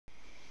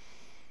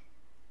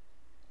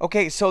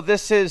Okay, so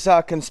this is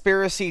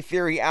Conspiracy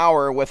Theory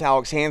Hour with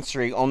Alex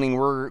Ansary, only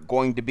we're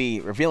going to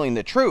be revealing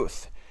the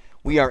truth.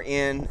 We are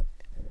in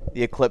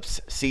the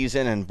eclipse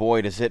season, and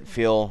boy, does it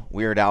feel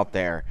weird out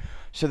there.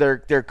 So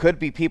there could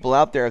be people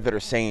out there that are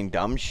saying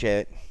dumb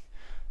shit,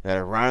 that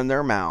are running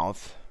their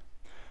mouth,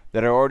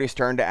 that are already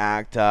starting to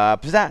act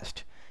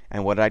possessed.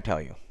 And what did I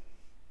tell you?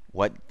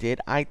 What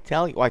did I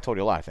tell you? Well, I told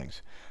you a lot of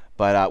things.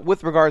 But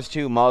with regards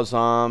to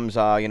Muslims,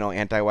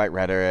 anti-white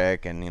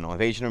rhetoric, and,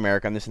 invasion of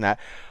America, and this and that,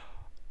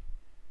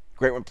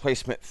 Great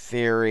Replacement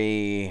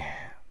Theory,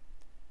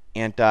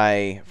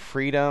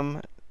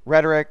 anti-freedom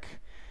rhetoric.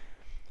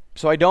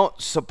 So I don't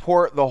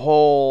support the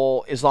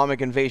whole Islamic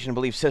invasion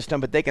belief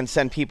system, but they can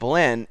send people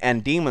in,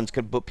 and demons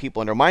could put people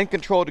under mind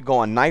control to go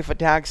on knife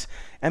attacks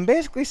and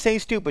basically say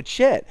stupid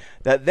shit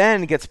that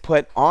then gets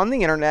put on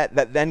the internet,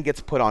 that then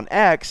gets put on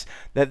X,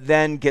 that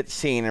then gets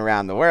seen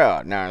around the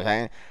world. Know what I'm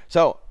saying?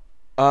 So,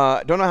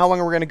 don't know how long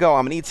we're going to go.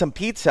 I'm going to eat some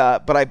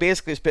pizza, but I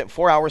basically spent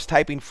 4 hours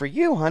typing for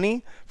you,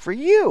 honey. For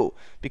you.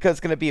 Because it's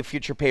going to be a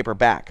future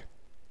paperback.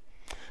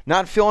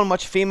 Not feeling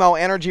much female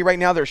energy right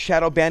now. They're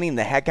shadow banning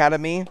the heck out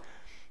of me.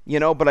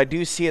 But I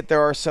do see it.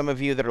 There are some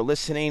of you that are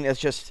listening. It's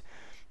just,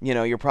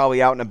 you're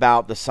probably out and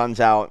about. The sun's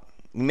out.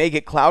 You may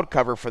get cloud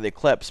cover for the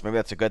eclipse. Maybe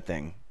that's a good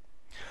thing.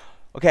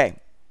 Okay.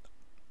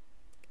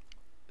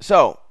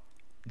 So,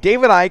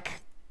 David Icke.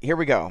 Here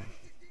we go.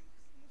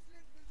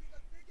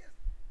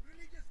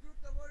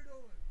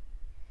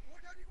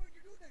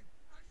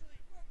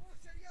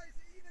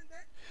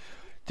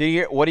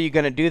 What are you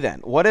going to do then?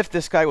 What if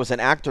this guy was an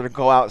actor to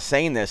go out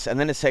saying this and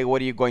then to say, what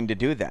are you going to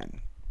do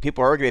then?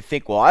 People are going to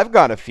think, well, I've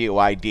got a few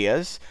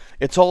ideas.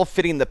 It's all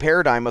fitting the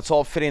paradigm. It's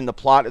all fitting the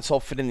plot. It's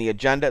all fitting the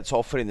agenda. It's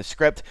all fitting the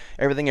script.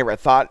 Everything I ever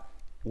thought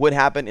would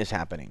happen is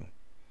happening.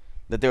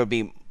 That there would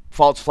be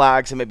false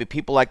flags and maybe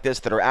people like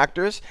this that are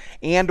actors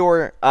and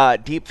or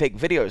deep fake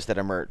videos that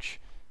emerge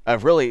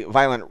of really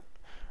violent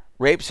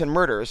rapes and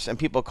murders and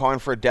people calling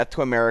for death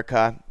to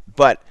America.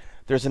 But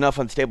there's enough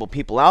unstable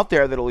people out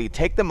there that will either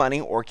take the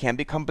money or can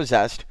become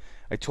possessed.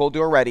 I told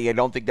you already, I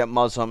don't think that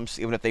Muslims,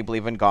 even if they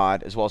believe in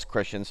God, as well as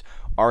Christians,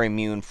 are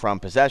immune from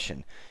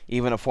possession.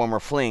 Even a former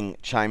fling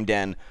chimed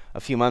in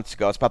a few months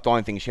ago. It's about the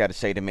only thing she had to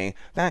say to me.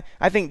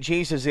 I think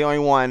Jesus is the only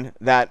one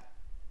that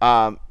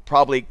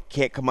probably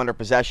can't come under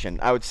possession.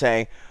 I would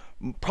say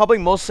probably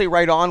mostly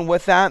right on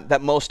with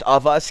that most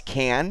of us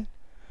can,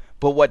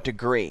 but what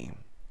degree?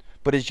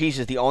 But is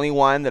Jesus the only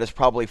one that has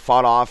probably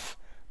fought off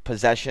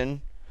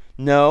possession?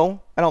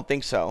 No, I don't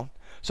think so.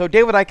 So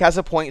David Icke has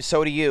a point,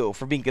 so do you,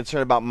 for being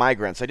concerned about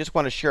migrants. I just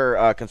want to share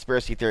a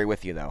conspiracy theory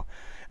with you, though.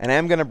 And I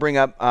am going to bring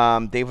up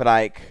David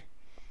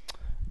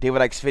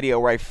Icke's video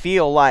where I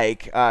feel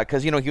like,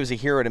 because, he was a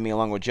hero to me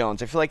along with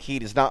Jones. I feel like he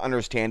is not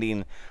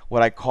understanding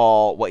what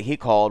what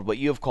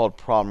you have called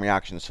problem,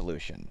 reaction,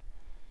 solution.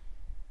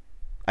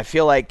 I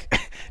feel like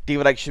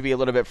David Icke should be a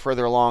little bit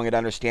further along at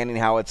understanding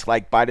how it's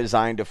like by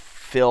design to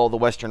fill the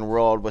Western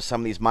world with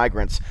some of these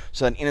migrants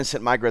so that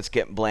innocent migrants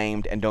get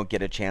blamed and don't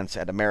get a chance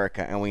at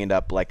America, and we end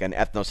up like an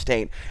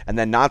ethno-state. And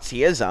then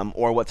Nazism,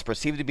 or what's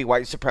perceived to be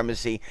white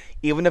supremacy,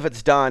 even if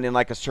it's done in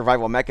like a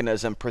survival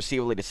mechanism,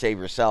 perceivably to save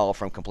yourself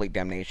from complete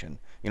damnation,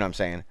 you know what I'm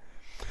saying,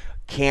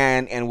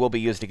 can and will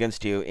be used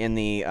against you in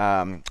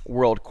the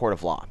world court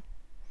of law.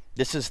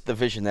 This is the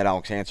vision that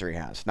Alex Ansary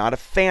has, not a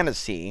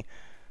fantasy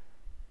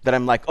that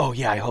I'm like, oh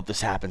yeah, I hope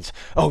this happens.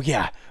 Oh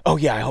yeah,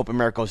 I hope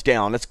America goes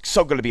down. That's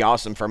so going to be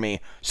awesome for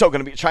me. So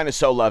going to be, China's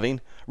so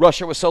loving.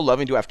 Russia was so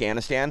loving to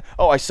Afghanistan.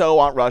 Oh, I so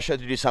want Russia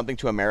to do something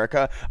to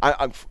America.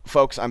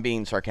 Folks, I'm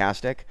being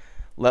sarcastic.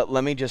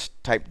 Let me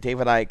just type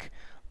David Icke,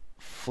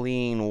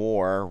 fleeing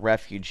war,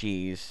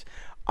 refugees.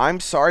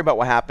 I'm sorry about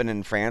what happened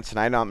in France,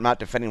 and I'm not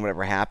defending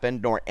whatever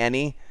happened, nor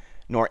any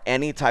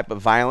type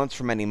of violence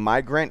from any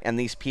migrant, and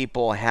these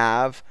people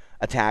have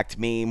attacked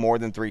me more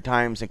than 3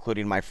 times,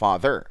 including my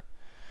father.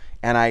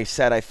 And I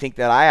said, I think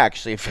that I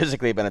actually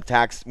physically have been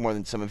attacked more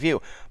than some of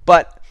you.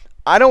 But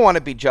I don't want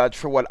to be judged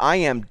for what I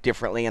am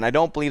differently, and I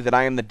don't believe that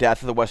I am the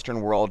death of the Western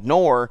world,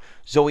 nor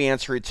Zoe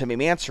Ansary, Timmy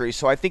Ansary.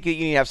 So I think you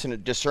need to have some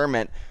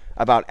discernment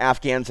about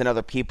Afghans and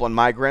other people and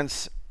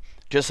migrants,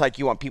 just like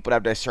you want people to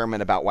have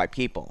discernment about white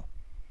people.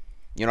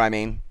 You know what I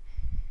mean?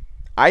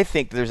 I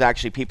think there's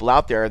actually people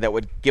out there that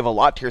would give a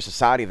lot to your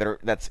society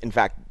that's in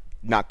fact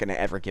not going to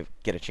ever get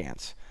a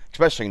chance,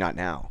 especially not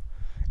now.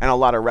 And a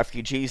lot of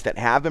refugees that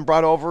have been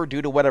brought over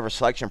due to whatever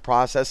selection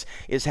process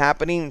is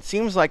happening. It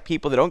seems like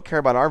people that don't care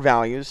about our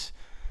values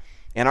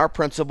and our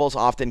principles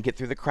often get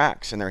through the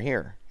cracks, and they're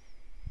here.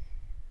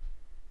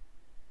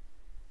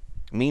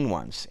 Mean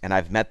ones, and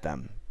I've met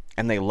them.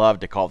 And they love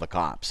to call the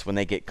cops when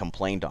they get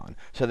complained on.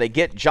 So they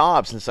get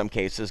jobs in some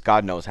cases,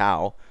 God knows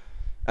how.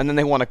 And then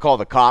they want to call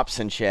the cops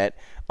and shit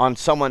on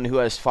someone who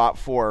has fought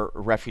for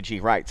refugee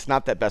rights.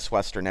 Not that Best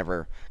Western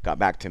ever got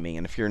back to me.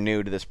 And if you're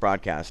new to this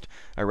broadcast,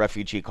 a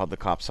refugee called the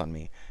cops on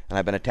me. And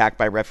I've been attacked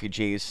by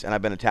refugees, and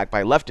I've been attacked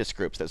by leftist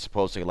groups that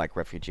supposedly like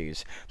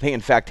refugees. They,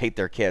 in fact, hate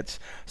their kids.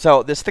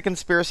 So this is the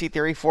conspiracy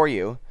theory for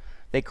you,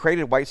 They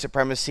created white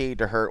supremacy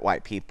to hurt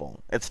white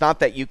people. It's not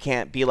that you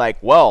can't be like,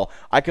 well,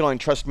 I can only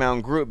trust my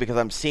own group because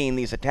I'm seeing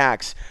these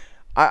attacks.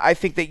 I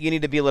think that you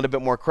need to be a little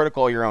bit more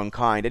critical of your own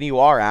kind, and you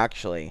are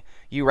actually.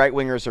 You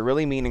right-wingers are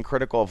really mean and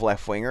critical of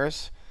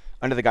left-wingers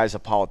under the guise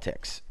of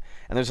politics.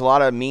 And there's a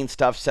lot of mean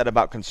stuff said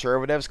about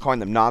conservatives, calling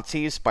them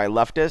Nazis by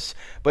leftists,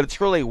 but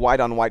it's really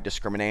white-on-white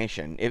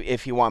discrimination,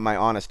 if you want my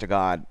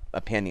honest-to-God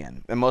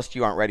opinion. And most of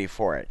you aren't ready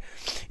for it.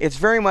 It's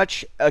very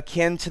much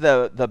akin to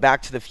the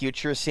Back to the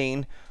Future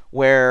scene,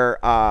 where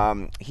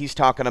he's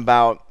talking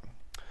about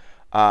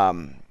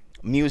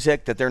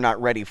music that they're not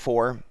ready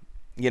for,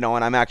 you know,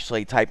 and I'm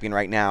actually typing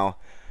right now.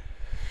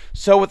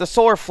 So with the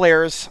solar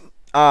flares,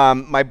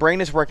 my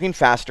brain is working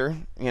faster,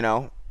 you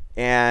know,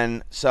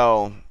 and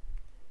so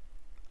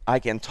I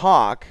can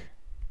talk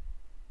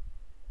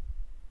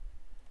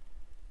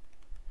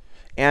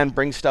and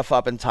bring stuff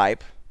up and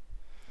type.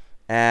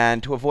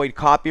 And to avoid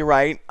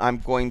copyright, I'm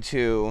going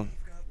to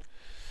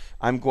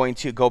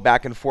go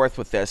back and forth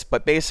with this.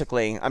 But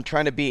basically, I'm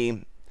trying to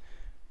be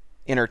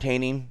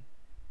entertaining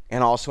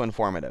and also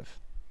informative.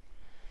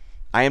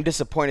 I am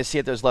disappointed to see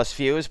that there's less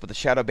views, but the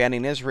shadow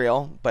banning is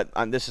real. But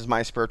this is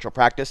my spiritual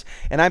practice.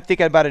 And I'm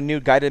thinking about a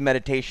new guided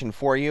meditation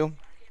for you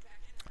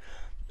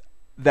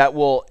that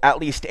will at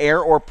least air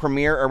or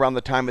premiere around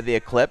the time of the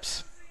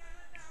eclipse.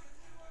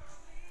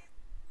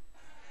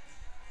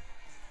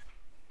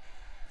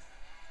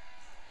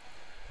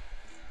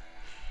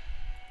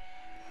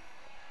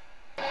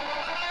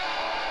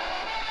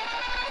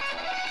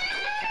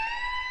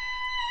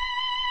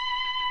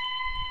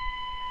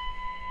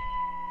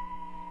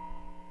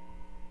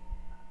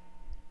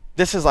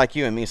 This is like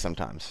you and me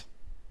sometimes.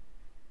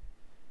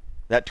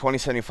 That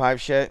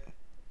 2075 shit.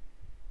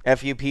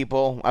 F you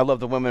people. I love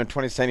the women of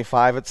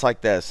 2075. It's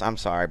like this. I'm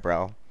sorry,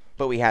 bro.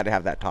 But we had to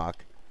have that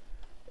talk.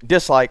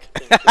 Dislike.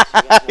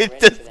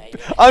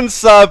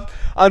 Unsub.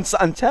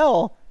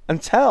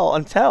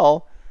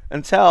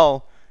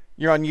 Until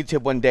you're on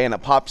YouTube one day and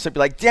it pops up. You're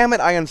like, damn it,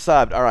 I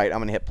unsubbed. All right, I'm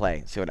going to hit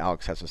play. See what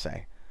Alex has to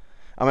say.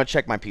 I'm going to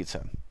check my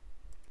pizza.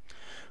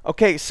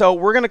 Okay, so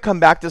we're going to come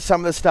back to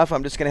some of this stuff.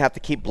 I'm just going to have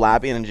to keep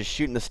blabbing and just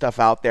shooting the stuff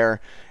out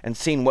there and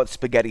seeing what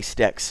spaghetti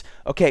sticks.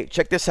 Okay,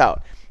 check this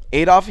out.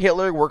 Adolf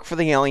Hitler worked for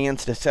the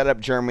aliens to set up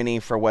Germany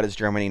for what is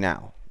Germany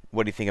now.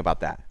 What do you think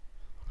about that?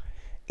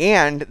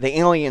 And the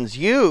aliens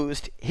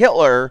used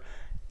Hitler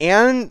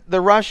and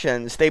the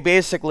Russians. They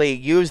basically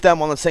used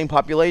them on the same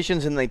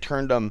populations and they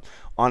turned them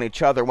on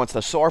each other. Once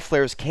the solar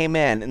flares came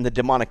in and the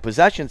demonic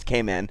possessions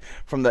came in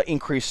from the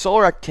increased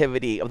solar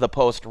activity of the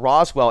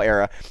post-Roswell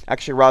era.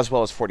 Actually,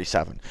 Roswell is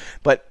 47.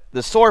 But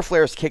the solar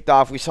flares kicked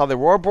off. We saw the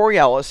Aurora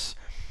Borealis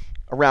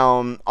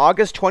around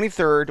August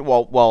 23rd.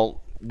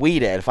 Well, we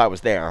did, if I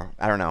was there.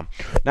 I don't know.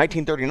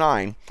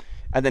 1939.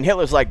 And then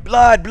Hitler's like,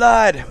 blood,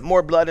 blood,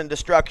 more blood and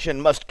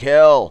destruction, must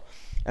kill.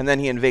 And then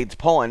he invades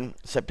Poland,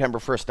 September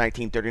 1st,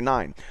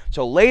 1939.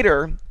 So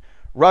later,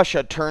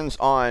 Russia turns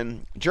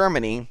on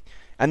Germany.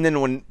 And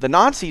then when the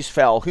Nazis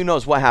fell, who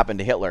knows what happened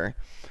to Hitler?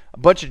 A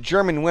bunch of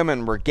German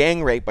women were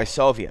gang raped by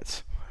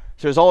Soviets.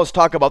 So there's all this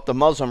talk about the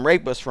Muslim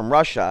rapists from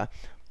Russia.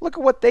 Look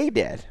at what they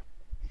did.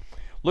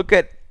 Look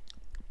at,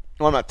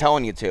 well, I'm not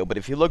telling you to, but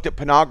if you looked at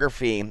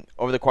pornography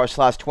over the course of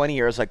the last 20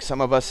 years, like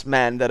some of us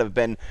men that have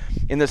been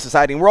in this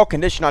society, and we're all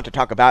conditioned not to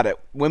talk about it.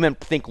 Women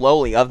think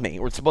lowly of me.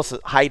 We're supposed to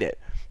hide it,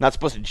 not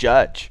supposed to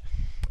judge.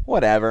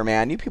 Whatever,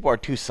 man. You people are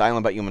too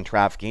silent about human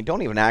trafficking.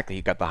 Don't even act like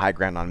you got the high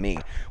ground on me.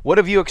 What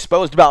have you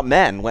exposed about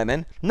men,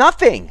 women?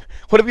 Nothing.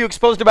 What have you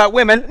exposed about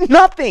women?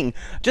 Nothing.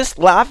 Just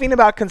laughing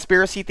about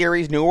conspiracy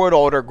theories, New World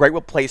Order, Great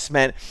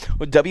Replacement,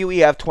 with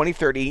WEF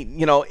 2030,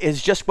 you know,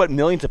 is just what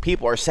millions of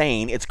people are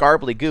saying. It's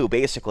garbly goo,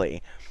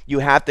 basically. You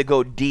have to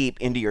go deep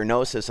into your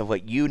gnosis of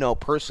what you know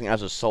personally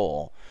as a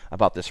soul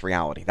about this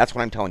reality. That's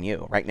what I'm telling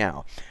you right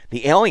now.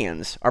 The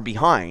aliens are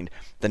behind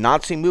the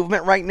Nazi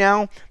movement right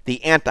now,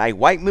 the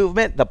anti-white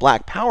movement, the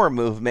Black Power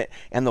movement,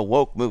 and the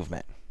woke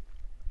movement.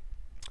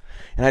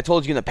 And I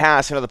told you in the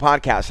past, in other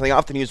podcasts, they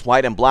often use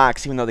white and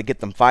blacks, even though they get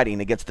them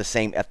fighting against the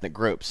same ethnic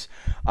groups.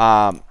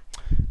 The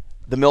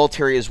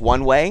military is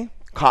one way,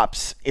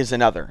 cops is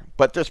another.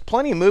 But there's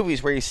plenty of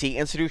movies where you see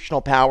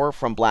institutional power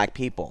from black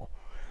people.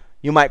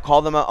 You might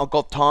call them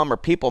Uncle Tom, or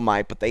people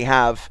might, but they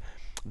have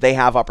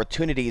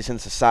opportunities in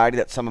society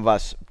that some of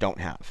us don't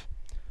have.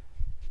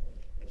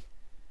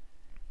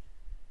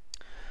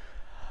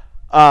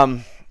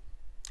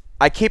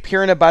 I keep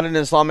hearing about an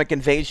Islamic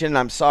invasion.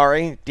 I'm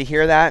sorry to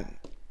hear that.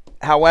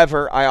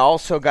 However, I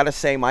also got to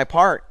say my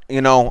part. You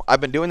know,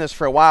 I've been doing this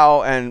for a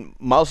while, and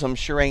Muslims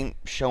sure ain't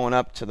showing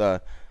up to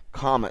the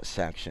comment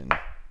section,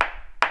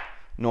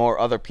 nor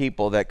other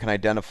people that can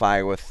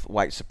identify with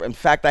white supremacy. In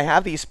fact, I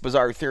have these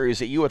bizarre theories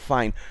that you would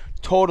find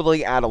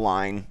totally out of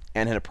line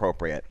and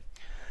inappropriate.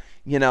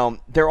 You know,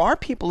 there are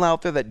people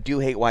out there that do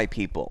hate white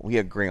people. We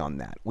agree on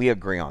that. We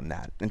agree on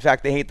that. In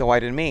fact, they hate the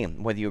white in me,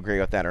 whether you agree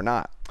with that or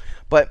not.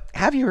 But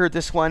have you heard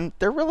this one?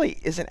 There really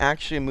isn't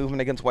actually a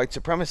movement against white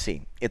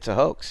supremacy. It's a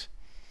hoax.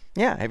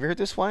 Yeah, have you heard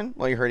this one?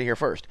 Well, you heard it here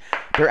first.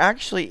 There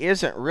actually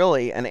isn't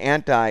really an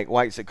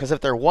anti-white, because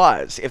if there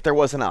was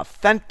an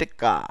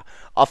authentic,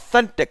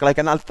 like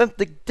an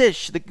authentic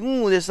dish,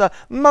 there's a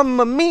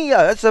mamma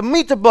mia, it's a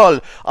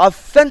meatball,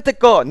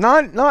 authentico,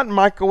 not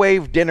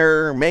microwave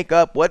dinner,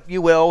 makeup, what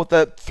you will, with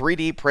a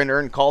 3D printer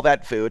and call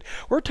that food.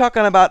 We're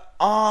talking about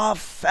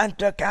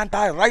authentic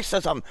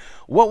anti-racism.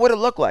 What would it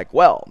look like?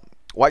 Well,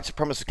 white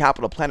supremacist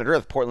capital planet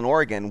Earth, Portland,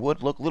 Oregon,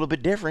 would look a little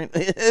bit different.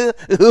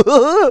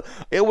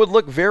 It would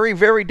look very,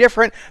 very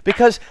different,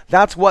 because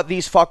that's what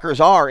these fuckers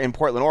are in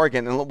Portland,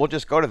 Oregon. And we'll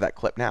just go to that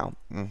clip now.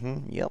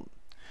 Yep.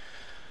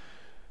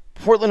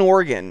 Portland,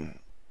 Oregon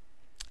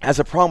has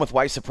a problem with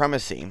white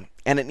supremacy,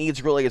 and it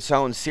needs really its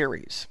own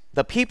series.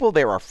 The people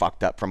there are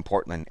fucked up from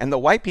Portland, and the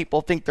white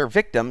people think they're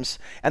victims,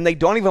 and they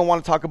don't even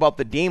want to talk about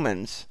the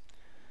demons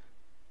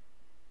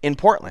in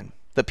Portland.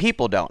 The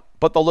people don't,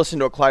 but they'll listen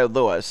to a Clyde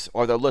Lewis,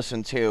 or they'll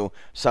listen to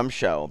some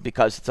show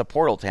because it's a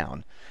portal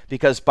town.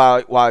 Because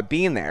while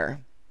being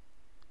there,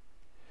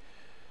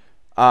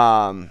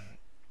 you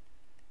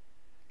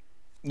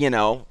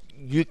know,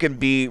 you can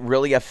be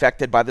really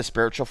affected by the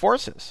spiritual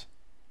forces,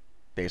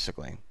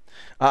 basically.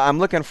 I'm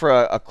looking for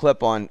a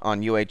clip on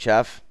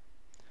UHF,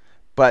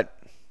 but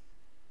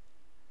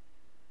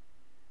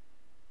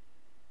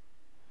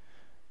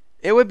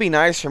it would be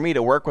nice for me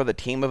to work with a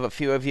team of a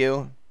few of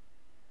you.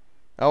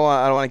 Oh,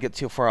 I don't want to get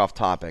too far off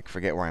topic.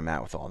 Forget where I'm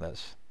at with all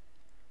this.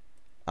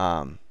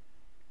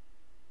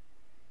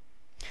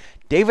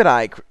 David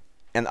Icke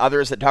and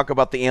others that talk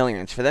about the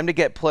aliens, for them to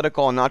get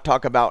political and not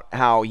talk about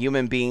how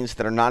human beings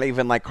that are not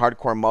even like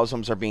hardcore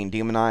Muslims are being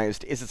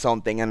demonized is its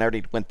own thing. And I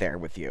already went there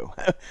with you.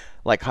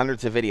 Like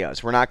hundreds of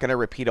videos. We're not going to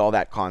repeat all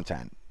that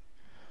content.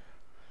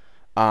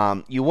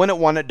 You wouldn't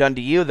want it done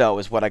to you, though,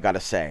 is what I got to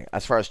say.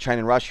 As far as China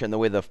and Russia and the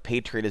way the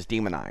Patriot is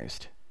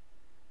demonized.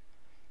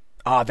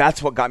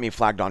 That's what got me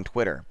flagged on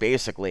Twitter.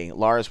 Basically,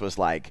 Lars was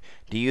like,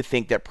 do you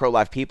think that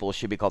pro-life people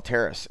should be called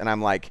terrorists? And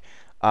I'm like,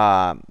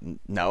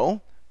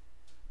 no.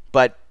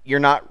 But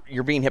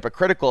you're being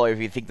hypocritical if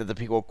you think that the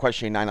people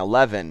questioning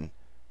 9/11,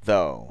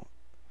 though,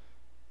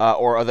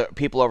 or other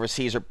people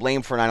overseas are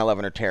blamed for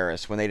 9/11 are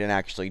terrorists when they didn't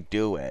actually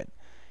do it.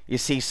 You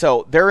see,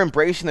 so they're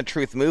embracing the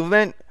truth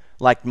movement,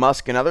 like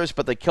Musk and others,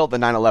 but they killed the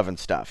 9/11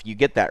 stuff. You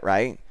get that,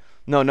 right?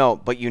 No,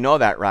 but you know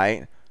that,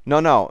 right?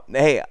 No.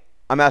 Hey,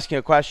 I'm asking you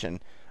a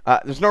question.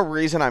 There's no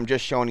reason I'm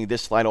just showing you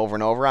this slide over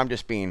and over. I'm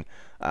just being,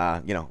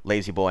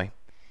 lazy boy.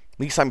 At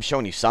least I'm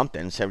showing you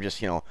something instead of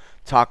just,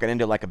 talking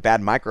into like a bad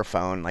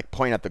microphone, like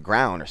pointing at the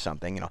ground or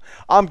something.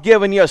 I'm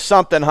giving you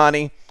something,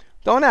 honey.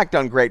 Don't act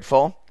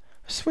ungrateful.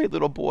 Sweet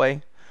little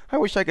boy. I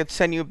wish I could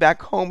send you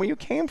back home where you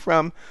came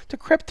from, to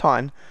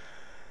Krypton.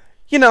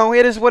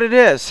 It is what it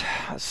is.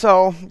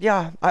 So,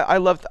 yeah, I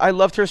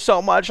loved her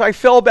so much. I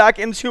fell back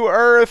into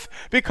Earth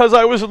because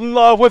I was in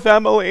love with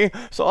Emily.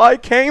 So I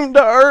came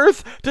to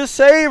Earth to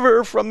save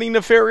her from the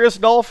nefarious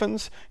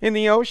dolphins in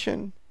the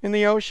ocean.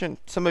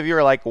 Some of you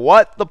are like,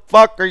 what the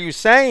fuck are you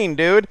saying,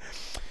 dude?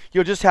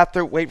 You'll just have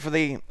to wait for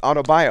the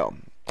autobio.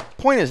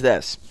 Point is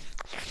this.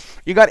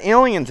 You got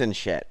aliens and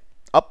shit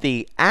up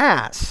the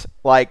ass,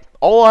 like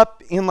all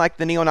up in like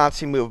the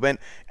neo-Nazi movement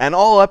and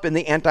all up in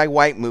the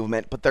anti-white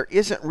movement, but there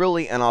isn't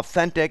really an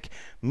authentic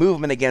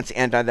movement against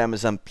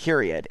anti-themism,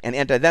 period. And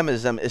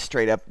anti-themism is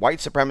straight up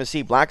white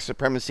supremacy, black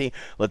supremacy,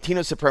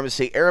 Latino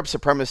supremacy, Arab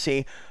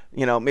supremacy,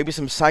 maybe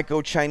some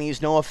psycho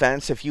Chinese, no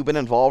offense if you've been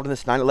involved in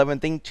this 9/11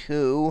 thing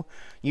too.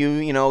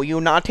 You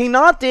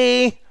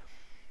naughty.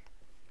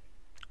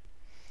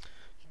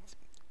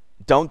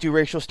 Don't do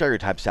racial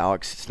stereotypes,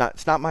 Alex.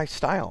 It's not my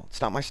style. It's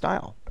not my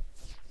style.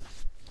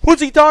 Who's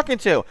he talking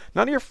to?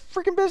 None of your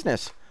freaking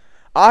business.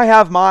 I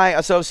have my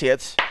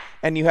associates,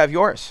 and you have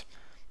yours.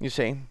 You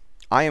see,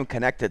 I am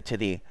connected to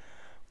the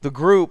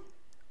group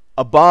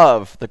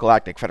above the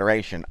Galactic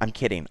Federation. I'm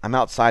kidding. I'm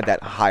outside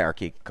that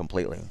hierarchy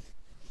completely.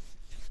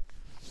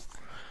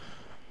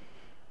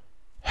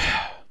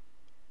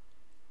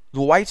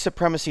 The white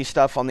supremacy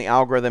stuff on the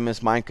algorithm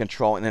is mind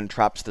control and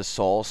entraps the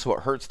soul, so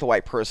it hurts the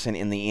white person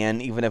in the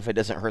end, even if it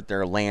doesn't hurt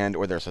their land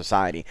or their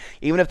society.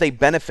 Even if they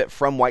benefit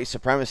from white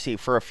supremacy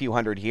for a few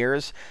hundred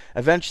years,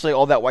 eventually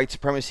all that white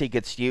supremacy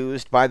gets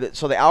used by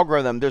so the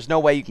algorithm, there's no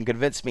way you can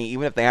convince me,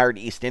 even if they hired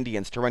East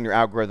Indians to run your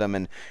algorithm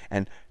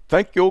and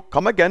thank you,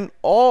 come again.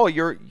 Oh,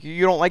 you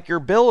don't like your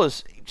bill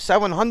is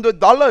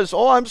 $700.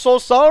 Oh, I'm so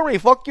sorry.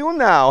 Fuck you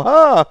now.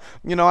 Huh?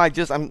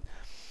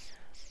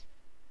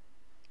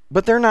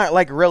 But they're not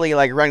like really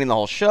like running the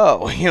whole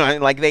show,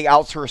 like they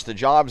outsource the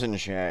jobs and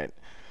shit.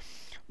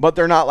 But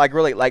they're not like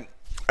really like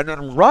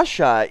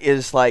Russia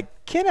is like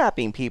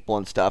kidnapping people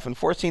and stuff and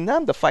forcing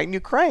them to fight in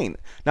Ukraine.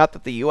 Not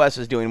that the U.S.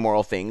 is doing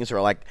moral things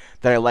or like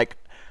that are like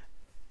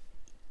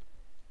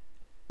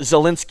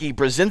Zelensky,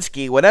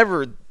 Brzezinski,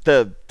 whatever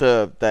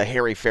the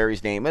hairy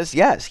fairy's name is.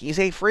 Yes, he's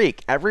a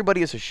freak.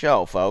 Everybody is a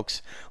show,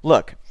 folks.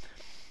 Look,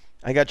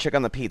 I got to check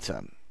on the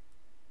pizza.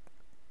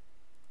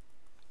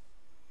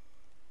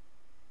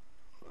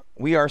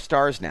 We are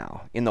stars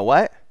now. In the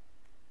what?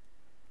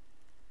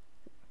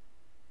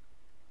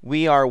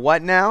 We are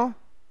what now?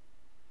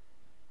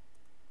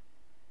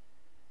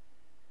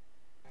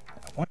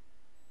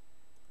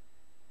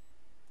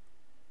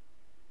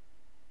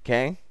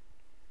 Okay?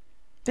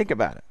 Think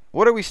about it.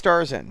 What are we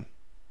stars in?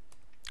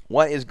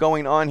 What is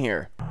going on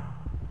here?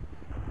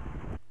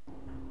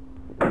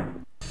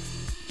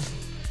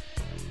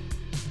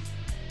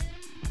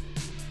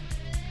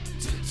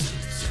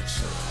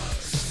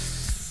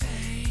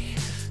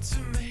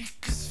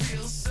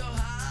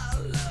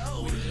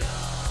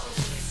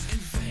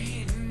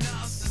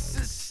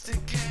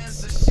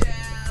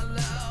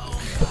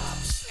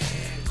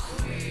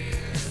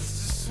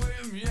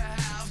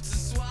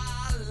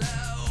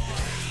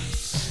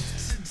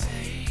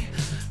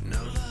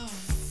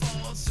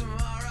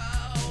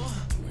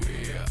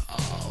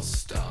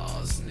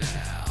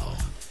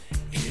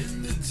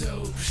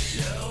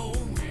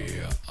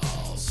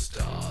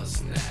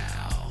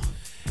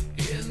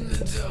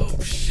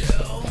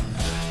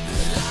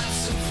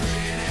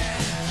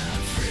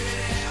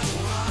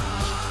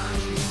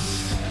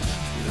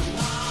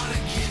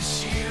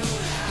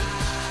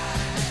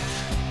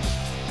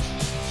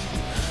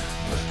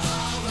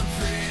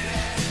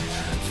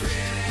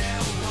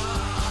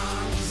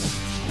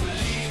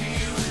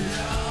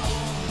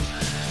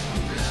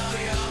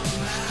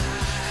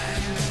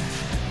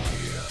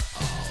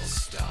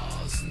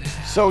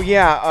 So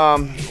yeah,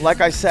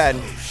 like I said,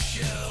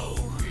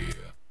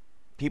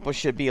 people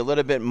should be a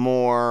little bit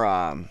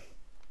more.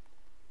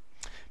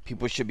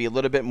 People should be a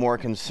little bit more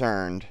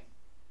concerned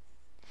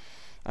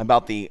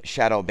about the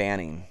shadow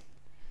banning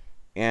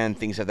and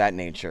things of that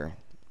nature,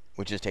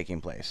 which is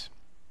taking place.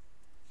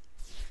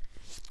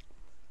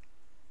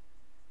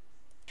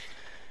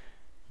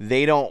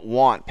 They don't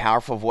want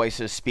powerful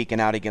voices speaking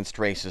out against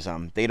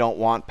racism. They don't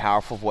want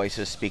powerful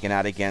voices speaking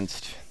out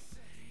against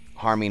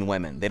harming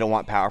women. They don't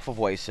want powerful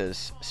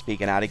voices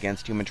speaking out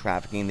against human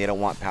trafficking. They don't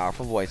want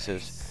powerful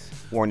voices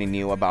warning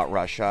you about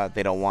Russia.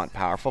 They don't want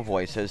powerful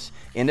voices,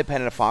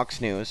 independent of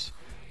Fox News,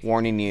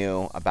 warning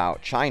you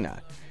about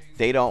China.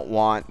 They don't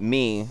want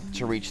me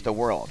to reach the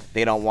world.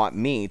 They don't want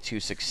me to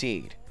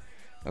succeed.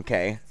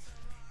 Okay?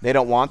 They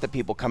don't want the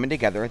people coming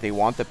together. They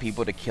want the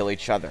people to kill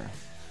each other.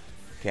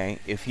 Okay?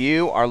 If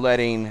you are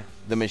letting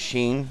the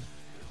machine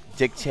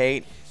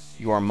dictate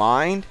your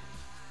mind,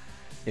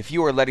 if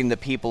you are letting the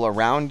people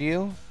around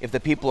you, if the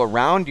people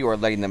around you are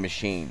letting the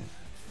machine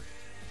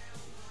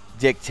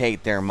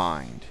dictate their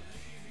mind,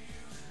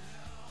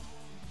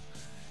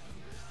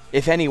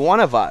 if any one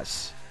of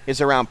us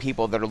is around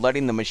people that are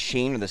letting the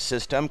machine or the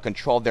system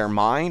control their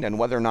mind and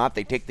whether or not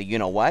they take the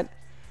you-know-what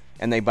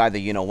and they buy the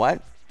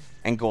you-know-what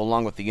and go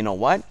along with the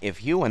you-know-what,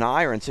 if you and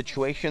I are in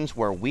situations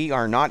where we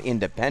are not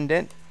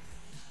independent,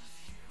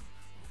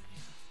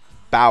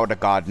 bow to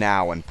God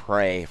now and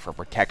pray for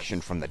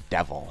protection from the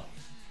devil.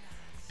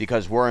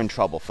 Because we're in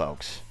trouble,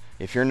 folks.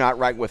 If you're not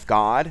right with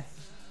God,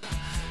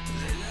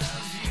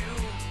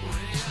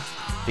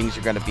 things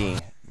are going to be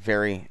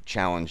very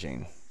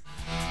challenging.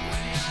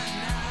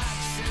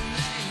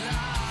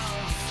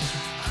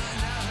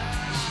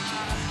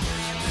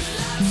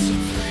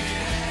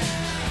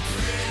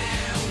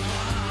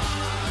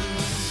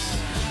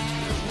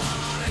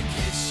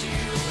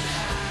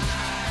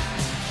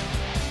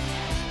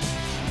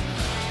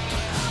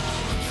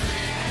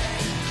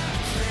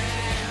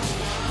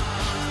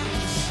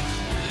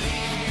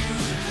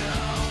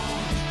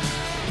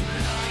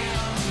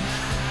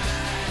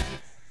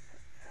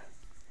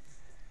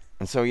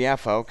 And so, yeah,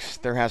 folks,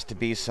 there has to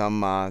be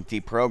some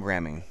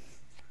deprogramming.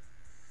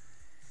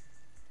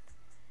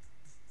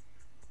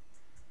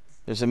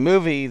 There's a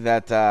movie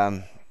that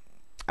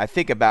I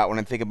think about when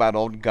I think about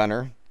Old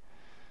Gunner.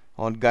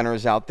 Old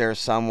Gunner's out there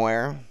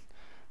somewhere.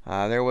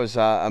 There was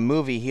a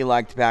movie he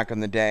liked back in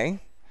the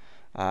day.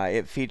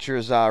 It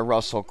features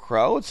Russell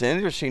Crowe. It's an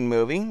interesting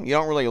movie. You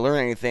don't really learn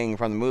anything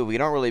from the movie. You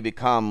don't really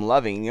become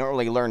loving. You don't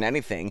really learn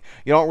anything.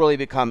 You don't really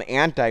become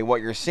anti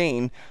what you're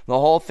seeing. The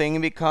whole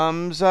thing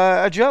becomes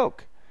a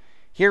joke.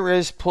 Here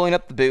is Pulling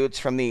Up the Boots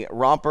from the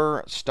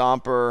Romper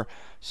Stomper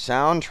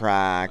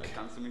soundtrack.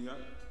 Kannst du mich hören,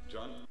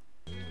 John?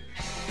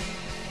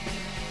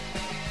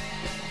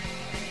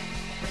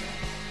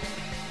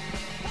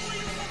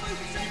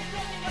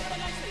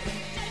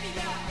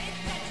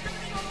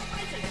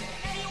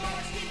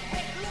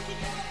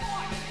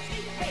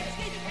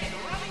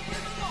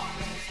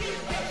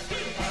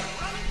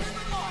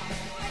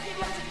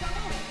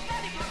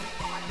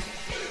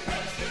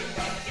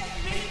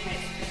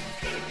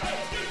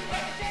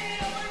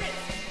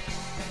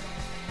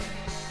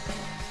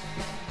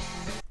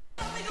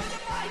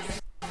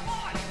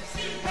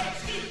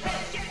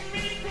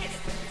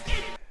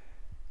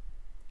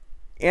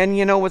 And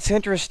you know what's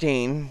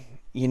interesting?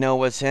 You know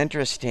what's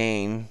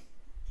interesting?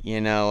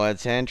 You know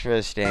what's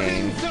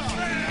interesting?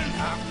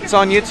 It's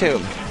on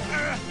YouTube.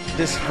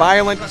 This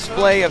violent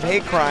display of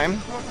hate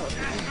crime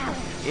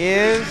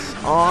is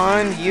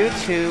on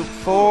YouTube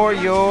for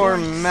your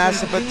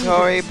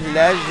masturbatory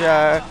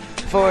pleasure,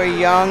 for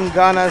young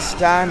gunner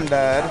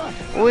standard.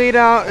 We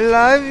don't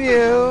love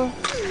you.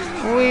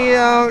 We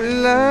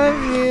don't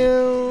love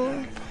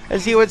you.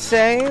 As he would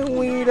say,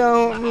 we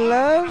don't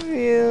love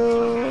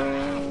you.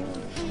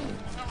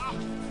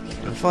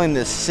 I'm feeling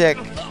this sick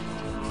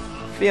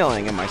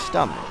feeling in my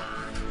stomach.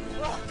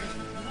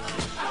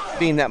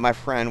 being that my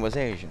friend was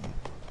Asian.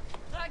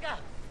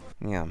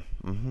 Yeah.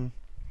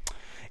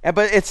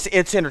 But it's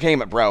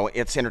entertainment, bro.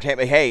 It's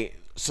entertainment. Hey,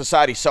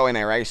 society's so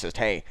anti-racist.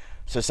 Hey,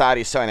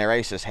 society's so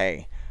anti-racist.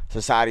 Hey,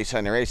 society's so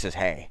anti-racist.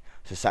 Hey,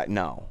 society.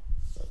 No.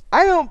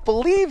 I don't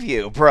believe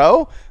you,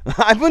 bro.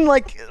 I've been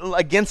like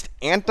against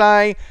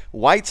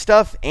anti-white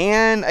stuff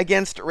and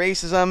against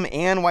racism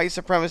and white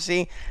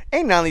supremacy.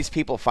 Ain't none of these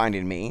people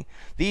finding me.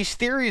 These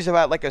theories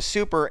about like a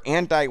super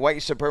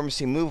anti-white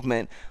supremacy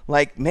movement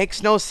like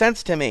makes no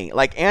sense to me.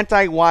 Like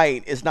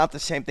anti-white is not the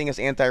same thing as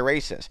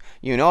anti-racist.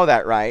 You know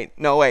that, right?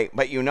 No, wait,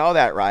 but you know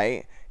that,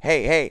 right?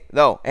 Hey,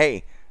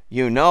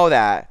 you know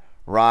that,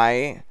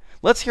 right?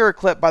 Let's hear a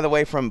clip, by the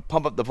way, from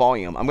Pump Up the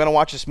Volume. I'm going to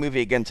watch this movie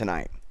again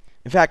tonight.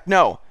 In fact,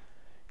 no.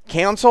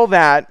 Cancel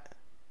that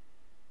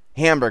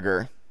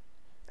hamburger,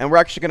 and we're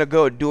actually going to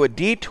go do a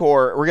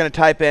detour. We're going to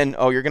type in,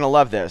 oh, you're going to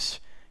love this.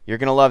 You're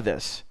going to love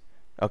this.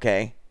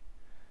 Okay?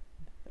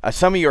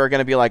 Some of you are going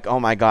to be like, oh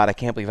my God, I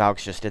can't believe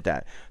Alex just did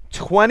that.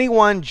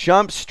 21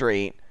 Jump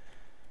Street.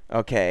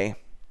 Okay.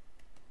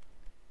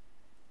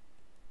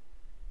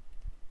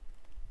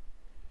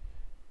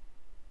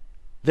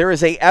 There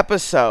is a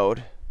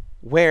episode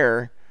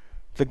where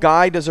the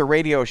guy does a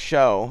radio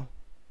show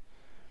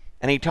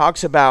and he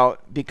talks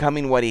about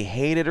becoming what he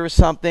hated or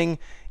something.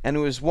 And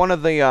it was one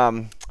of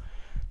the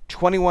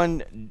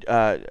 21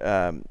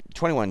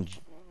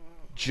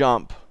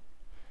 Jump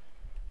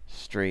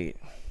Street.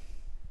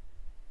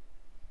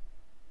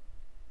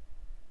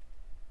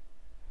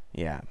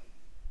 Yeah.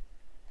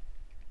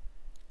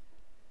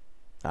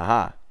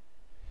 Aha.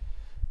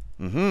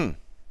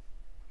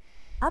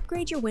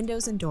 Upgrade your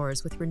windows and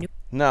doors with renew.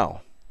 No.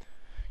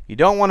 You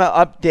don't want to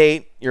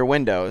update your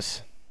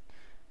windows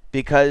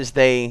because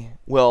they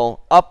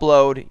will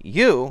upload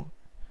you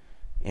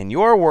in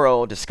your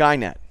world to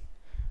Skynet.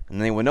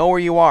 And they will know where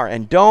you are.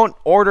 And don't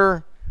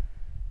order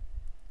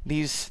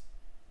these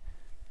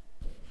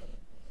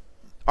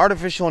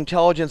artificial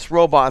intelligence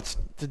robots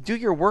to do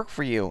your work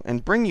for you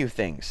and bring you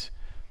things.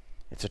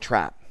 It's a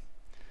trap.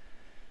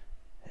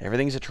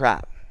 Everything's a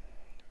trap.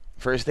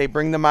 First they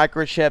bring the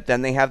microchip,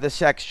 then they have the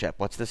sex chip.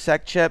 What's the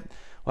sex chip?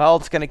 Well,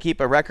 it's going to keep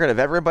a record of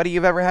everybody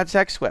you've ever had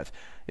sex with.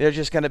 There's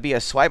just going to be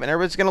a swipe, and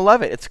everybody's going to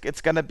love it.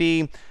 It's going to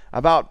be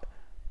about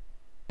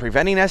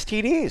preventing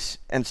STDs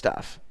and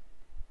stuff.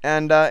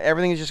 And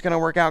everything is just going to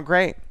work out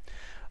great.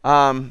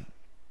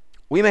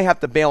 We may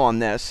have to bail on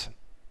this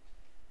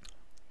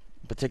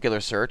particular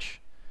search.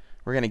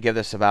 We're going to give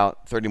this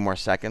about 30 more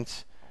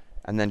seconds,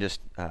 and then just...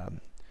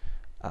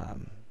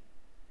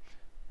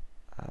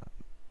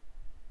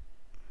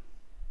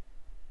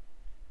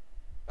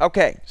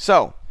 okay,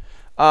 so...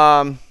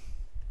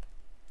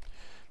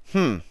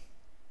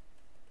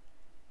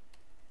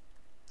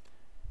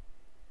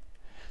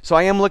 So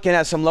I am looking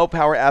at some low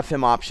power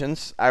FM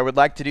options. I would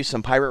like to do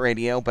some pirate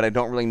radio, but I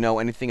don't really know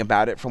anything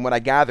about it. From what I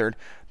gathered,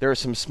 there are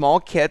some small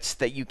kits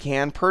that you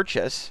can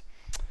purchase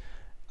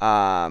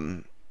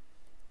that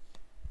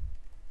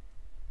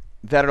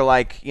are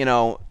like, you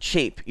know,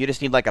 cheap. You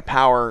just need like a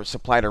power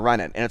supply to run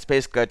it, and it's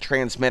basically a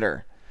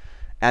transmitter.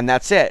 And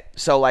that's it.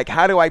 So like,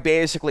 how do I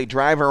basically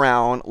drive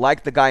around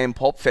like the guy in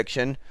Pulp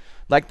Fiction,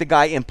 like the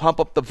guy in Pump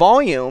Up the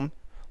Volume,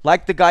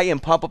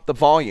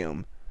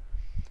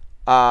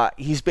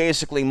 he's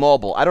basically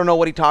mobile. I don't know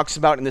what he talks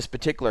about in this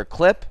particular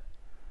clip.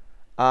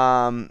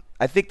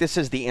 I think this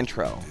is the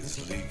intro.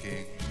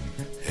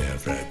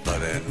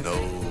 Everybody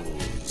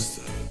knows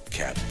the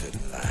captain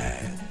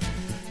lied.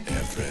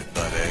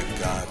 Everybody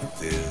got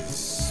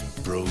this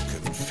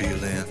broken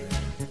feeling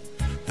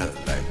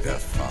like their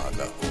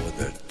father or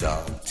their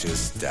dog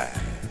just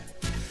died.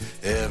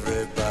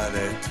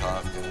 Everybody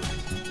talking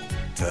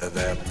to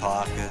their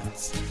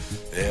pockets.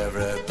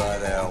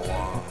 Everybody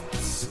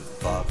wants a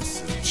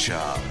box of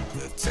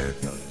chocolates and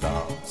a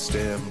long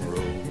stem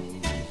rose.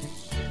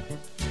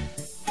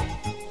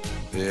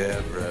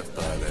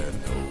 Everybody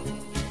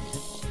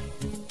knows.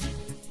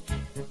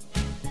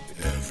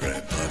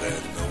 Everybody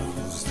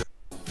knows that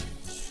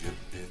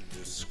you've been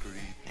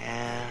discreet.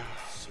 Yeah,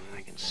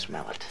 I can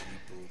smell it.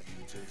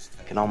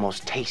 I can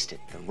almost taste it.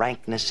 The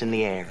rankness in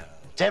the air.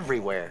 It's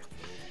everywhere.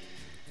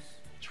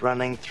 It's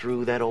running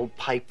through that old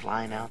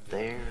pipeline out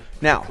there.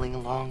 Now, trickling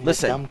along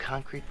listen. the dumb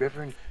concrete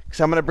river.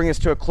 So I'm going to bring this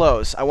to a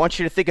close. I want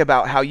you to think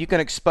about how you can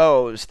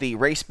expose the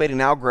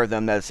race-baiting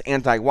algorithm that's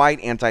anti-white,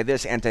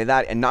 anti-this,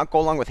 anti-that, and not go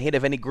along with hate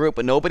of any group,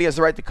 but nobody has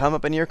the right to come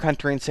up in your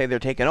country and say they're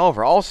taking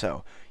over.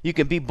 Also, you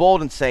can be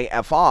bold and say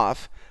F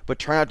off, but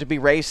try not to be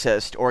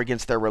racist or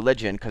against their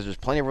religion, because there's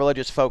plenty of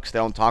religious folks that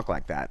don't talk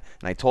like that,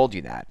 and I told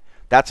you that.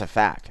 That's a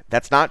fact.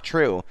 That's not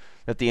true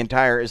that the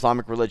entire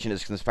Islamic religion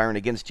is conspiring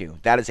against you.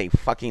 That is a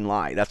fucking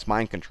lie. That's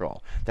mind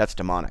control. That's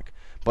demonic.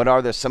 But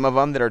are there some of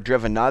them that are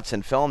driven nuts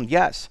and filmed?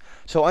 Yes.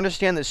 So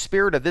understand the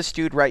spirit of this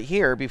dude right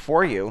here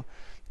before you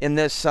in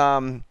this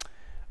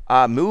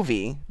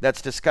movie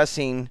that's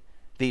discussing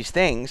these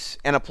things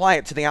and apply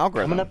it to the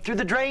algorithm. Coming up through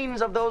the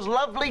drains of those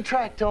lovely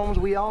tract homes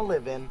we all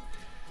live in.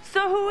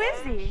 So who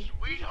is he?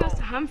 He goes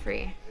to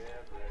Humphrey.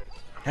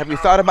 Have you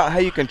thought about how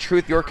you can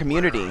truth your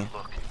community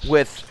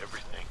with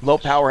low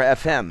power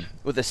FM,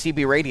 with a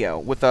CB radio,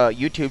 with a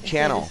YouTube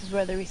channel, This is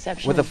where the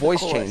reception with a is the voice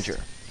coolest. changer.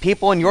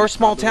 People in your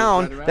small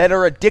town that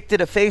are addicted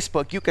to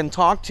Facebook, you can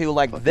talk to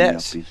like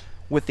this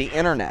with the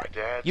internet.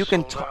 You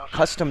can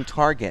custom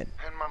target.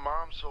 And my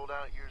mom sold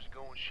out years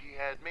ago when she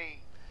had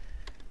me.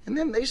 And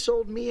then they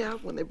sold me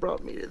out when they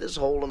brought me to this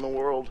hole in the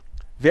world.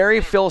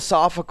 Very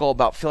philosophical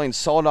about feeling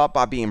sold out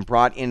by being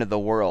brought into the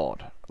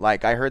world.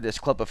 Like, I heard this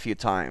clip a few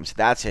times.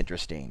 That's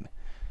interesting.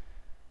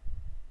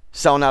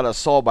 Selling out a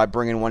soul by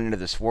bringing one into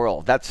this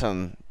world. That's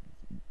some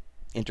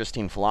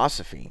interesting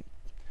philosophy.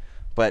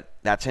 But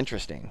that's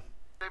interesting.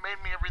 They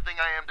made me everything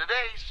I am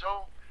today,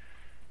 so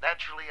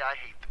naturally I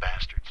hate the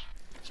bastards.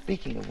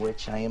 Speaking of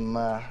which, I am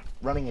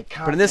running a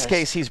contest. But in this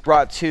case, he's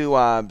brought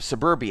to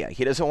suburbia.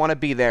 He doesn't want to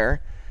be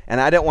there,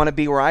 and I didn't want to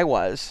be where I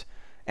was.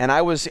 And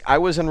I was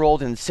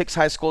enrolled in 6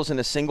 high schools in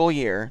a single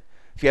year.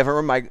 If you haven't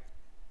read my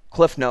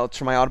cliff notes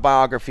from my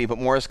autobiography, but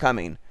more is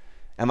coming.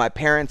 And my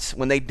parents,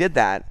 when they did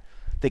that,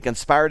 they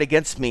conspired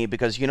against me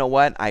because, you know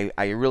what,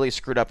 I really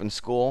screwed up in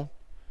school.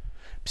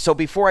 So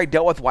before I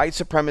dealt with white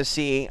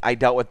supremacy, I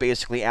dealt with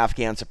basically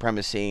Afghan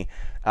supremacy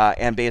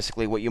and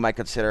basically what you might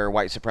consider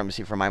white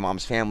supremacy from my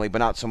mom's family, but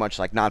not so much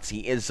like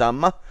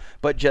Nazism,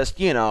 but just,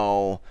 you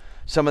know,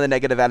 some of the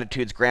negative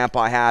attitudes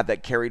Grandpa had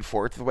that carried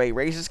forth the way he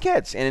raised his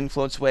kids and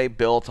influenced the way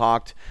Bill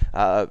talked,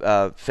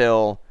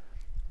 Phil,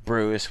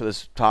 Bruce with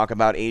his talk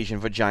about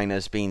Asian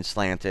vaginas being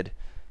slanted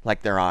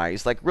like their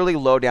eyes, like really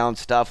low down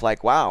stuff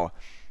like, wow,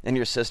 and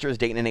your sister's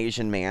dating an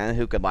Asian man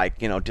who could, like,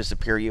 you know,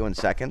 disappear you in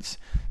seconds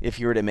if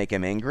you were to make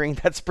him angry.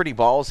 That's pretty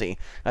ballsy.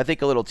 I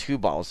think a little too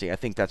ballsy. I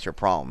think that's your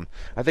problem.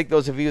 I think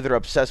those of you that are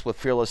obsessed with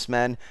fearless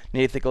men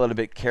need to think a little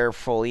bit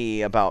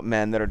carefully about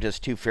men that are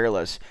just too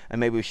fearless,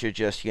 and maybe we should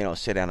just, you know,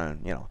 sit down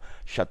and, you know,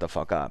 shut the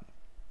fuck up.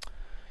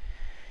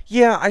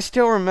 Yeah, I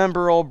still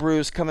remember old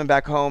Bruce coming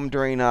back home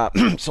during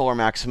Solar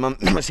Maximum.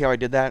 See how I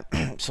did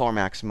that? Solar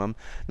Maximum.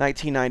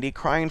 1990,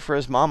 crying for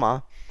his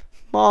mama.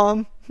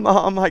 Mom,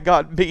 I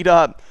got beat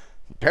up.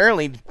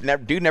 Apparently,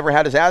 dude never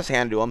had his ass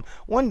handed to him.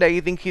 One day, you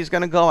think he's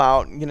going to go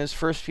out in his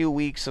first few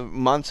weeks of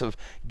months of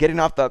getting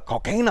off the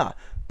cocaine,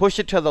 push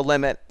it to the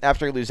limit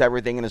after he loses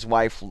everything and his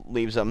wife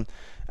leaves him.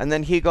 And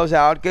then he goes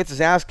out, gets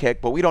his ass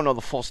kicked, but we don't know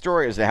the full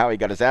story as to how he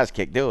got his ass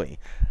kicked, do we?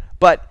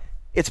 But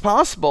it's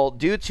possible,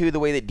 due to the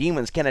way that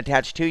demons can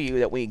attach to you,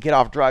 that when you get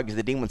off drugs,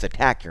 the demons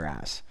attack your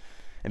ass.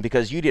 And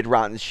because you did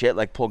rotten shit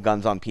like pull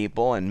guns on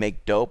people and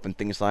make dope and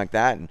things like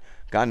that, and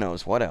God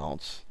knows what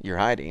else you're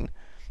hiding,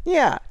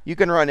 yeah, you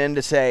can run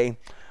into, say,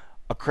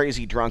 a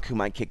crazy drunk who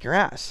might kick your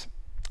ass.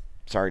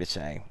 Sorry to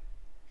say.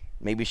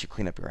 Maybe you should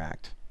clean up your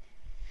act.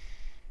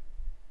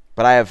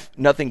 But I have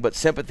nothing but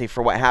sympathy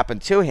for what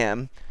happened to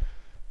him.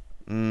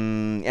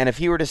 And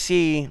if you were to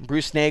see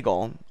Bruce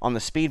Nagel on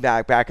the speed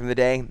bag back in the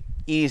day,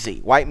 easy.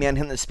 White man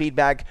hitting the speed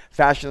bag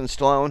faster than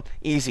Stallone,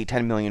 easy,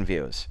 10 million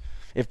views.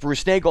 If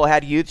Bruce Nagel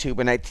had YouTube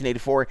in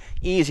 1984,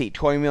 easy,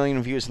 20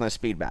 million views on the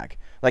speed bag.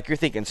 Like, you're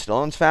thinking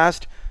Stallone's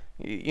fast?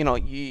 You know,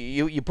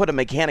 you put a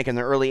mechanic in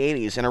the early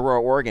 80s in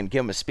Aurora, Oregon,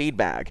 give him a speed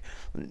bag.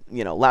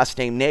 You know, last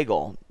name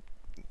Nagel.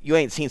 You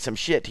ain't seen some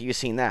shit till you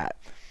seen that.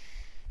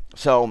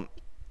 So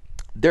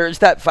there's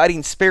that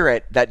fighting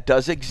spirit that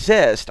does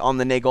exist on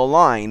the Nagel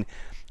line,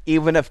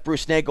 even if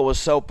Bruce Nagel was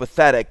so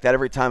pathetic that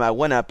every time I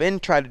went up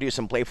and tried to do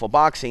some playful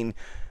boxing,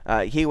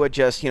 he would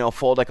just, you know,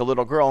 fold like a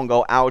little girl and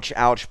go, ouch,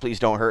 ouch, please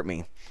don't hurt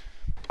me.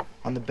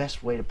 On the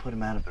best way to put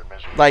them out of their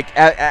misery. Like,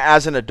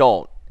 as an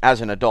adult. As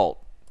an adult.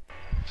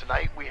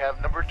 Tonight we have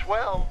number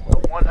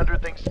 12,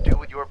 100 things to do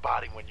with your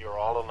body when you're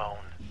all alone.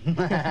 Now,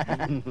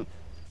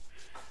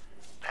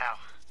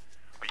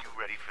 are you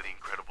ready for the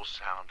incredible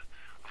sound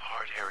of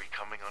Hard Harry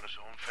coming on his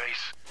own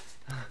face?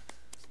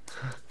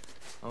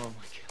 Oh my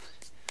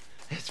God.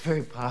 It's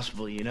very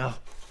possible, you know.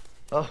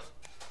 Oh.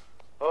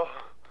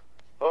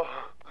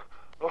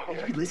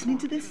 Are you listening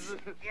to this?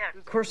 Yeah.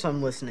 Of course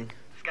I'm listening.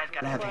 This guy's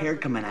got I have hair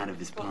coming out of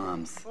his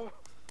palms.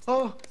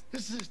 Oh,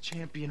 this is a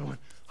champion one.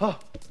 Oh,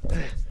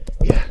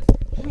 yeah.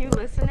 You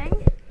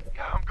listening?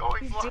 Yeah, I'm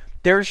going blind.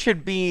 There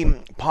should be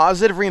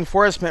positive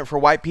reinforcement for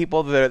white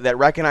people that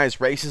recognize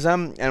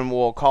racism and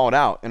will call it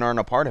out and aren't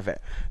a part of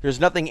it. There's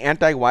nothing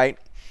anti-white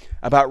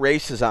about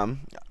racism,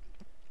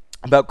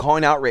 about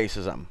calling out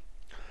racism.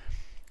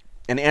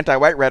 And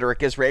anti-white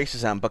rhetoric is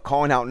racism, but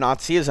calling out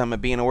Nazism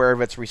and being aware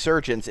of its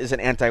resurgence isn't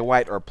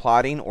anti-white or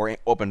plotting or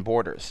open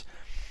borders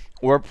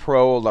or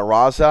pro-La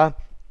Raza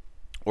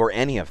or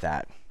any of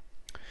that.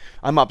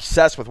 I'm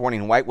obsessed with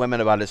warning white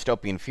women about a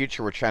dystopian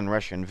future where China and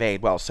Russia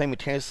invade, while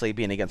simultaneously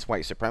being against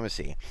white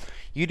supremacy.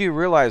 You do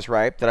realize,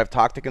 right, that I've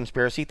talked to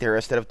conspiracy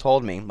theorists that have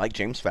told me, like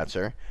James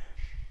Fetzer,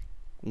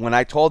 when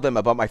I told them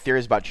about my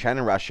theories about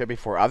China and Russia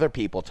before other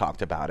people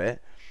talked about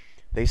it,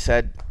 they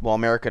said, well,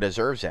 America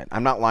deserves it.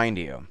 I'm not lying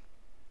to you.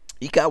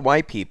 You got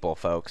white people,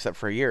 folks, that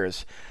for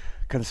years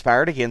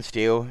conspired against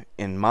you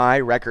in my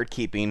record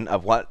keeping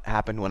of what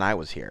happened when I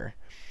was here.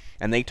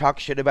 And they talk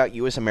shit about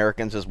you as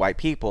Americans, as white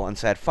people, and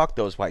said, fuck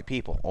those white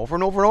people. Over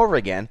and over and over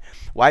again,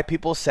 white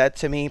people said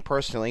to me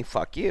personally,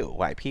 fuck you,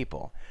 white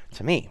people,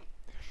 to me.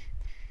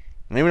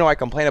 And even though I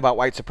complain about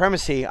white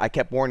supremacy, I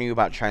kept warning you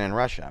about China and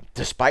Russia,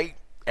 despite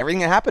everything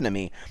that happened to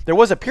me. There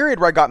was a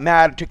period where I got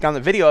mad, took down the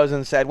videos,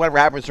 and said, whatever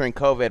happens during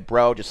COVID,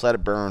 bro, just let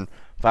it burn.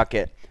 Fuck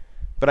it.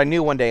 But I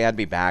knew one day I'd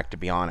be back, to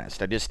be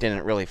honest. I just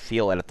didn't really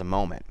feel it at the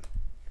moment.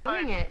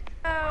 Doing it.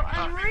 Oh,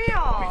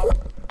 unreal.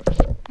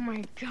 Oh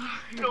my god.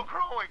 Still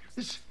growing.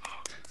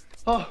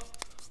 Oh,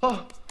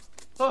 oh,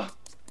 oh,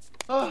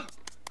 oh,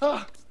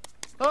 oh,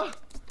 oh,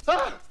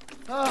 oh,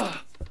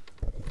 oh,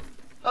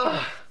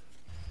 oh.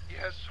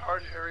 Yes,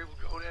 Hard Harry will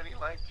go to any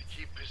length to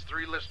keep his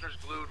 3 listeners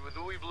glued with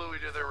ooey bluey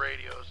to their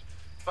radios.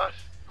 But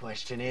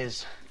Question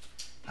is,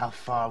 how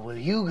far will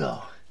you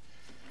go?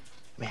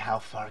 I mean, how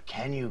far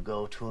can you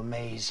go to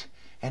amaze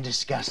and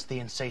disgust the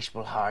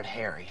insatiable Hard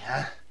Harry,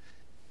 huh?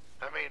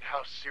 I mean,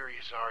 how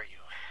serious are you?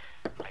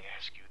 I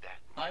ask you that.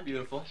 I'm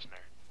beautiful. Listener.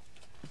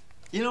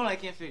 You know what I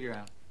can't figure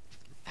out?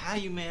 How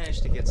you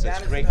manage to get such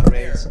That is great not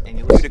grades fair. and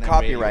you Due listen to to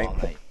radio copyright. all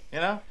night. You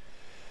know?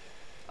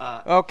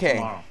 Okay.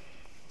 Tomorrow,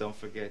 don't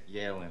forget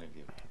Yale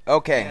interview.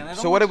 Okay, Man, I don't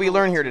so what want did we you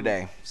learn to here too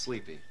today?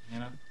 Sleepy, you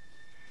know?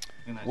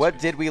 Good night, What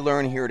sweetie. did we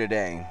learn here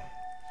today?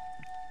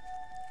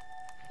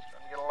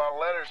 Starting to get a lot of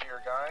letters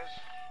here, guys.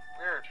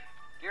 Weird.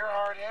 Dear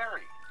Hard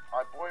Harry,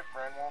 my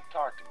boyfriend won't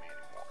talk to me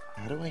anymore.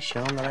 How do I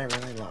show him that I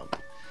really love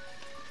him?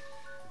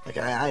 Like,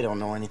 I don't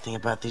know anything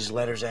about these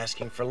letters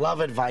asking for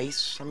love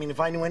advice. I mean, if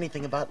I knew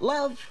anything about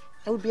love,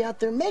 I would be out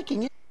there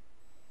making it.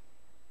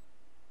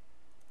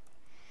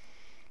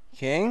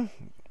 Okay,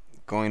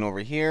 going over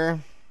here.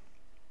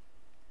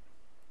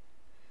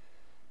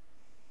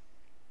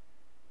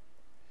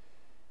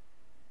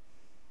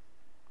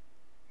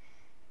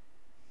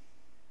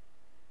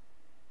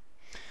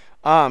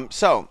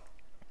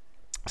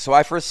 So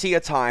I foresee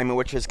a time in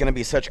which there's going to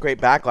be such great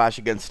backlash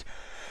against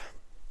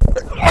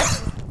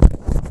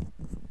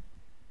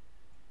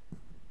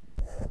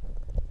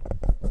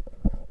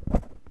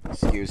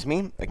excuse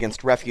me,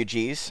 against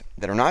refugees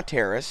that are not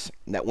terrorists,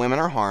 that women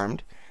are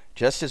harmed,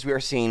 just as we are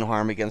seeing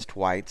harm against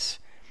whites.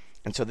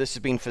 And so this is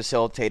being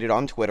facilitated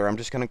on Twitter. I'm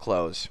just going to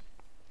close.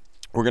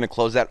 We're going to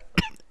close that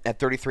at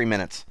 33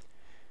 minutes.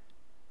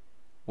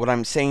 What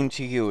I'm saying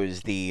to you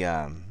is the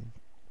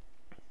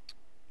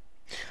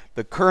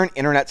current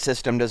internet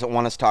system doesn't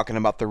want us talking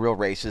about the real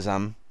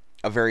racism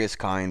of various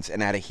kinds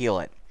and how to heal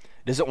it.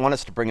 It doesn't want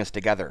us to bring us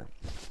together.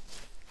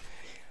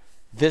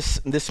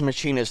 This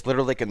machine is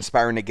literally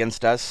conspiring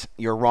against us.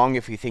 You're wrong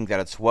if you think that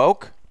it's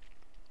woke.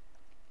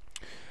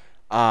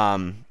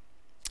 And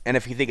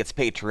if you think it's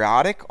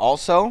patriotic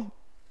also,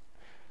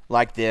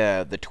 like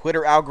the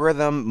Twitter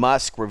algorithm,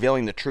 Musk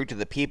revealing the truth to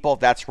the people,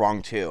 that's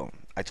wrong too.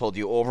 I told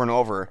you over and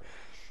over,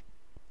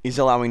 he's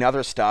allowing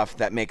other stuff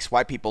that makes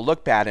white people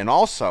look bad. And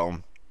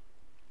also,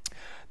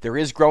 there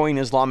is growing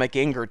Islamic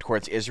anger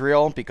towards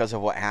Israel because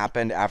of what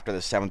happened after the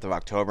 7th of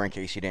October, in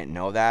case you didn't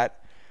know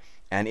that.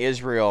 And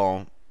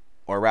Israel,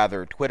 or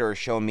rather Twitter,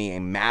 showed me a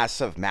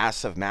massive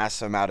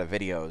amount of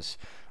videos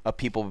of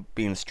people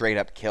being straight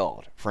up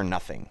killed for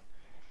nothing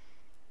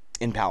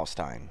in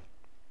Palestine.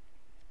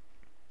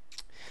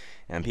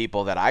 And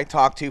people that I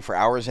talk to for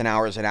hours and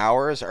hours and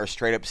hours are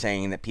straight up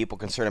saying that people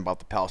concerned about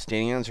the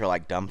Palestinians are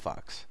like dumb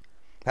fucks.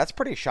 That's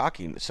pretty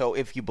shocking. So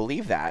if you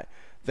believe that,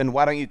 then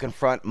why don't you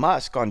confront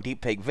Musk on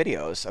deepfake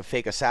videos of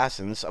fake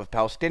assassins of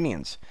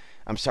Palestinians?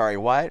 I'm sorry,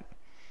 what?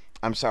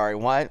 I'm sorry,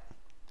 what?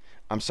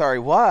 I'm sorry,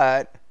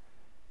 what?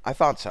 I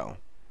thought so.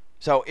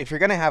 So if you're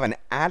going to have an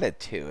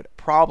attitude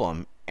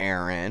problem,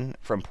 Aaron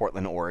from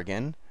Portland,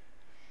 Oregon,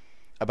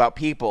 about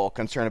people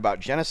concerned about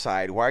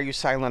genocide, why are you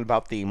silent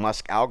about the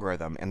Musk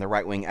algorithm and the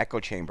right-wing echo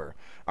chamber?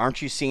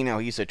 Aren't you seeing how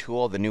he's a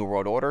tool of the New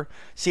World Order?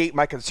 See,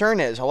 my concern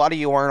is a lot of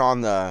you aren't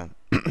on the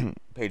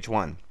page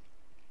 1.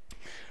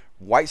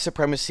 White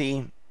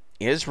supremacy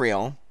is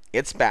real.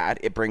 It's bad.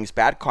 It brings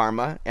bad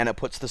karma, and it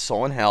puts the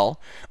soul in hell,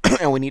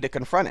 and we need to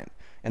confront it.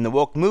 And the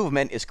woke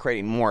movement is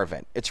creating more of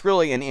it. It's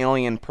really an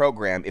alien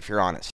program, if you're honest.